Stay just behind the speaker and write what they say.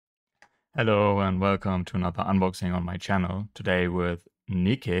Hello and welcome to another unboxing on my channel. Today with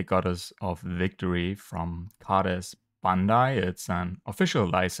Nikke, Goddess of Victory from Card's Bandai. It's an official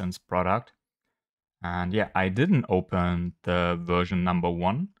licensed product. And yeah, I didn't open the version number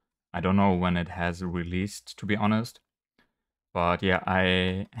 1. I don't know when it has released, to be honest. But yeah,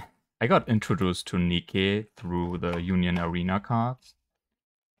 I got introduced to Nikke through the Union Arena cards.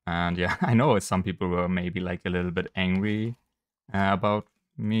 And yeah, I know some people were maybe like a little bit angry about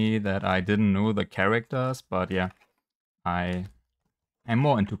me that I didn't know the characters, but yeah, I am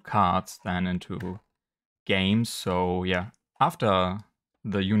more into cards than into games. So yeah, after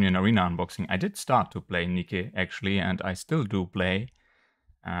the Union Arena unboxing, I did start to play Nikke actually, and I still do play.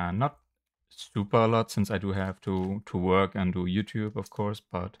 Not super a lot since I do have to work and do YouTube, of course,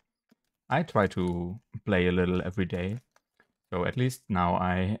 but I try to play a little every day. So at least now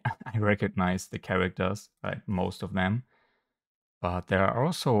I I recognize the characters, right? Most of them. But there are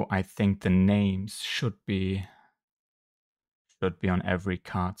also, I think the names should be on every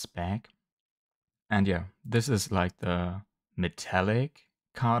card's back. And yeah, this is like the metallic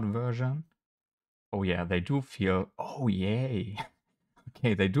card version. Oh yeah, they do feel, oh yay.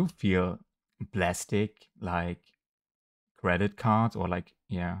 Okay, they do feel plastic, like credit cards or like,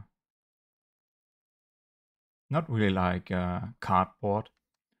 yeah, not really like cardboard.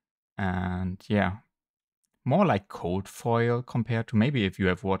 And yeah, more like cold foil compared to maybe if you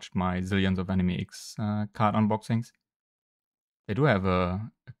have watched my Zillions of Anime X card unboxings. They do have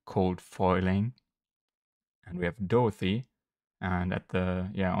a cold foiling. And we have Dorothy. And at the,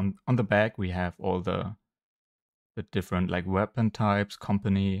 yeah, on the back we have all the different like weapon types,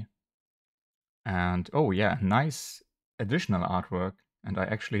 company. And oh yeah, nice additional artwork. And I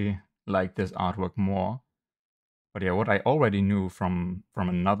actually like this artwork more. But yeah, what I already knew from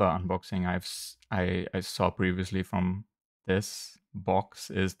another unboxing I saw previously from this box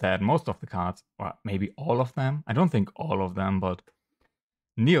is that most of the cards, or maybe all of them, I don't think all of them, but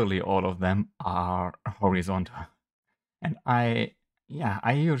nearly all of them are horizontal. And I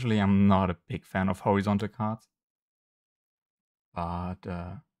usually am not a big fan of horizontal cards. But,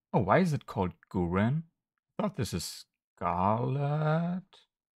 oh, why is it called Gurren? I thought this is Scarlet.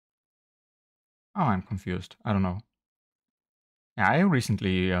 Oh, I'm confused. I don't know. Yeah, I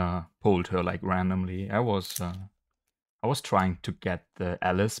recently pulled her like randomly. I was trying to get the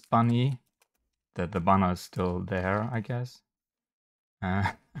Alice bunny. The banner is still there, I guess.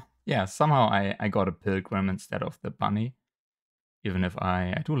 Uh, yeah, somehow I got a pilgrim instead of the bunny. Even if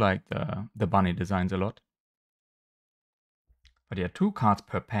I do like the bunny designs a lot. But yeah, 2 cards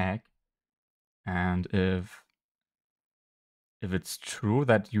per pack. And if it's true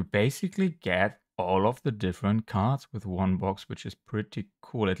that you basically get all of the different cards with one box, which is pretty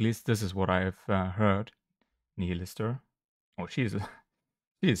cool. At least this is what I've heard. Nihilister. Oh, she's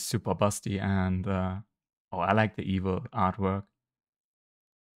she is super busty, and oh, I like the evil artwork.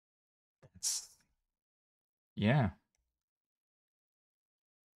 That's yeah.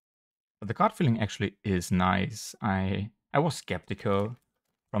 But the card feeling actually is nice. I was skeptical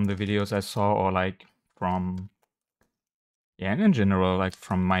from the videos I saw, or like from yeah, and in general, like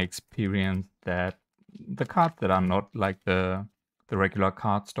from my experience, that the cards that are not like the regular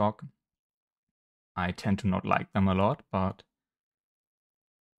card stock, I tend to not like them a lot, but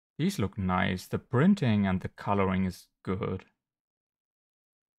these look nice. The printing and the coloring is good.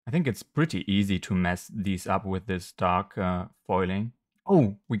 I think it's pretty easy to mess these up with this dark foiling.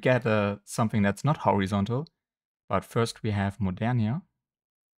 Oh, we get something that's not horizontal, but first we have Modernia.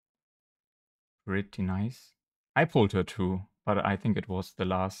 Pretty nice. I pulled her too, but I think it was the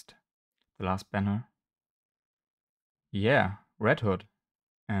last banner. Yeah, Red Hood.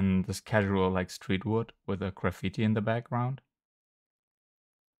 And this casual like street wood with a graffiti in the background.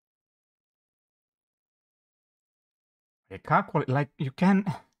 The car quality, like you can,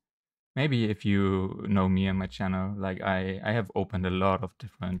 maybe if you know me and my channel, like I have opened a lot of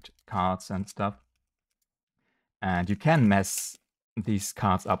different cards and stuff, and you can mess these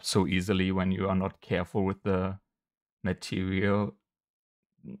cards up so easily when you are not careful with the material.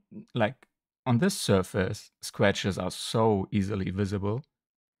 Like on this surface, scratches are so easily visible.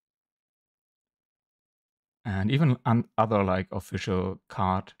 And even on other like official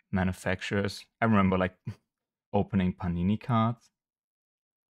card manufacturers, I remember like opening Panini cards,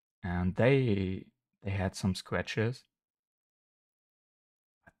 and they had some scratches.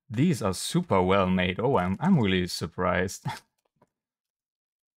 These are super well made. Oh, I'm really surprised.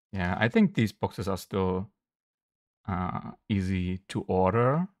 Yeah, I think these boxes are still easy to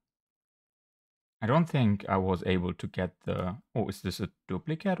order. I don't think I was able to get the. Oh, is this a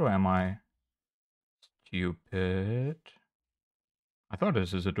duplicate or am I stupid? I thought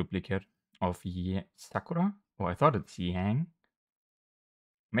this is a duplicate. of Sakura. Oh, I thought it's Yang.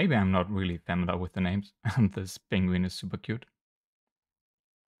 Maybe I'm not really familiar with the names. And this penguin is super cute.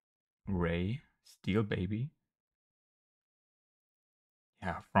 Ray, Steel Baby.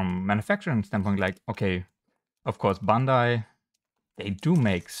 Yeah, from manufacturing standpoint, like, okay, of course, Bandai, they do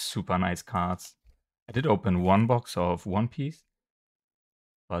make super nice cards. I did open one box of One Piece,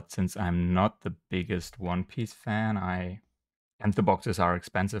 but since I'm not the biggest One Piece fan, and the boxes are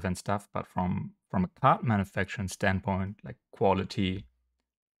expensive and stuff, but from a card manufacturing standpoint, like quality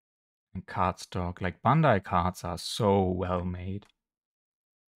and card stock, like Bandai cards are so well made.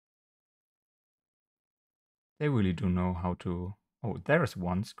 They really do know how to. Oh, there's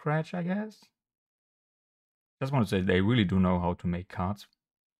one scratch, I guess. Just want to say they really do know how to make cards.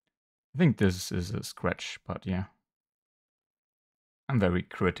 I think this is a scratch, but yeah. I'm very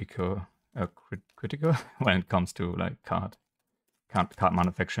critical critical when it comes to like card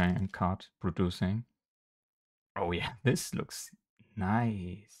manufacturing and card producing. Oh yeah, this looks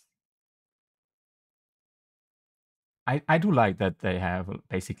nice. I do like that they have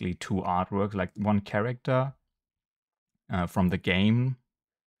basically two artworks, like one character from the game.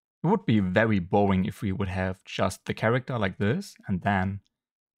 It would be very boring if we would have just the character like this and then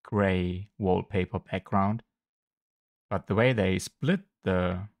gray wallpaper background. But the way they split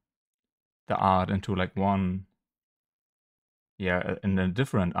the art into like one, yeah, in a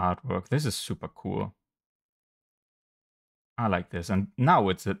different artwork, this is super cool. I like this, and now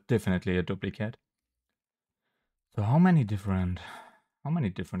it's definitely a duplicate. So how many different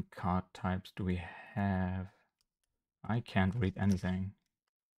card types do we have? I can't read anything.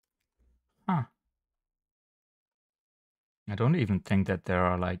 Huh. I don't even think that there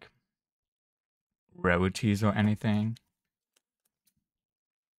are like rarities or anything.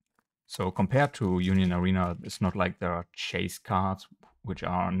 So compared to Union Arena, it's not like there are chase cards, which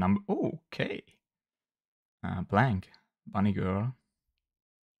are number. Oh, okay. Blank. Bunny Girl.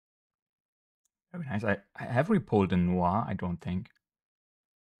 Very nice. I have repulled in Noir, I don't think.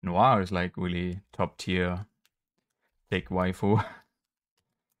 Noir is like really top tier thick waifu.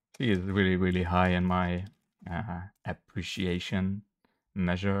 She is really, really high in my appreciation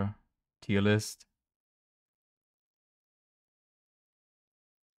measure tier list.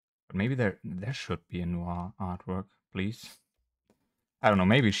 But maybe there should be a Noir artwork, please. I don't know,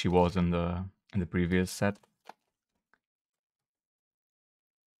 maybe she was in the previous set.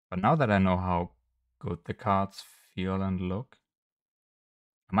 But now that I know how good the cards feel and look,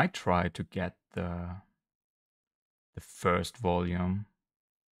 I might try to get the first volume.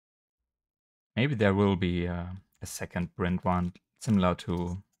 Maybe there will be a second print one, similar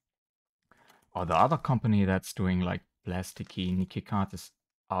to, or the other company that's doing like plasticky Nikke cards is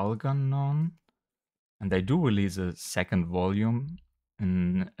Algernon, and they do release a second volume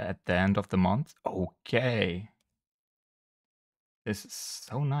at the end of the month. Okay, this is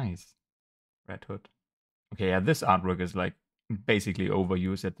so nice. Red Hood. Okay, yeah, this artwork is like basically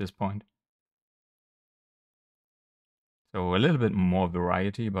overused at this point. So a little bit more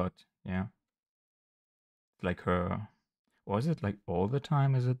variety, but yeah. Like her, was it like all the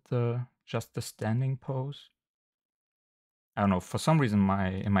time? Is it just the standing pose? I don't know. For some reason,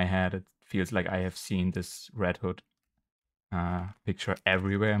 in my head, it feels like I have seen this Red Hood picture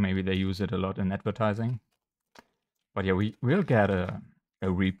everywhere. Maybe they use it a lot in advertising. But yeah, we'll get a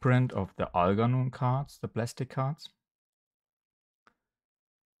reprint of the Algernon cards, the plastic cards,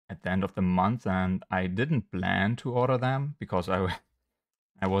 at the end of the month, and I didn't plan to order them because I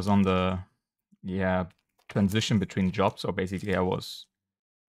was on the transition between jobs, so basically I was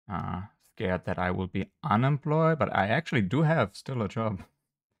scared that I will be unemployed, but I actually do have still a job.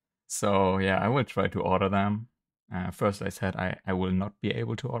 So yeah, I will try to order them. First I said I will not be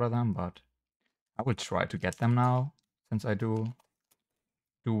able to order them, but I will try to get them now since I do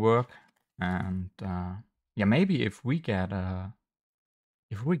work. And yeah, maybe if we get the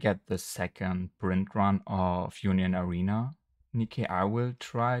second print run of Union Arena, Nikke, I will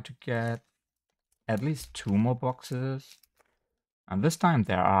try to get at least 2 more boxes. And this time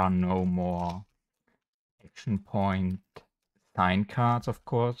there are no more action point sign cards, of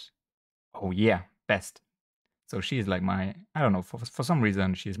course. Oh yeah, best. So she's like my, I don't know, for some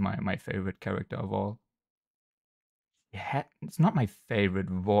reason she's my favorite character of all. Yeah, it's not my favorite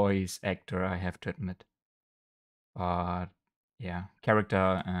voice actor, I have to admit. But yeah,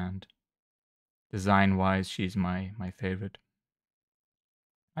 character and design wise, she's my favorite.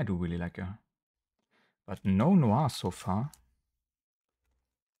 I do really like her. But no Noir so far.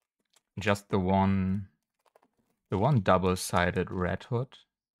 Just the one double-sided Red Hood.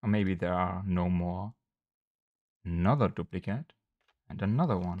 Or maybe there are no more. Another duplicate. And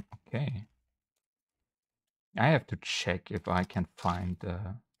another one. Okay. I have to check if I can find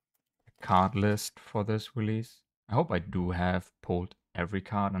a card list for this release. I hope I do have pulled every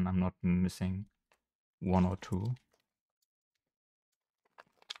card and I'm not missing one or two.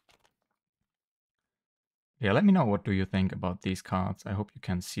 Yeah, let me know what do you think about these cards. I hope you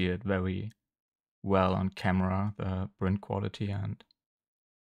can see it very well on camera, the print quality, and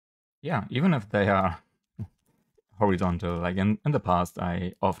yeah, even if they are horizontal, like in the past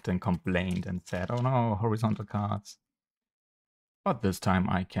I often complained and said, oh no, horizontal cards. But this time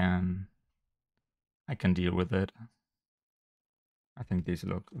I can deal with it. I think these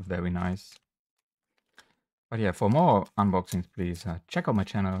look very nice. But yeah, for more unboxings, please check out my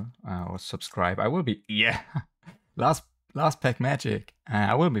channel or subscribe. I will be, yeah, last pack magic.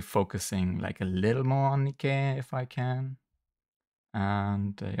 I will be focusing like a little more on Nikke if I can.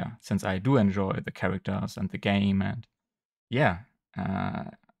 And yeah, since I do enjoy the characters and the game, and yeah,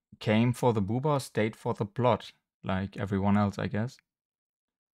 came for the booba, stayed for the plot, like everyone else, I guess.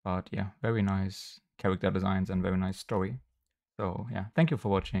 But yeah, very nice character designs and very nice story. So yeah, thank you for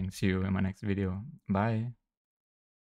watching. See you in my next video. Bye.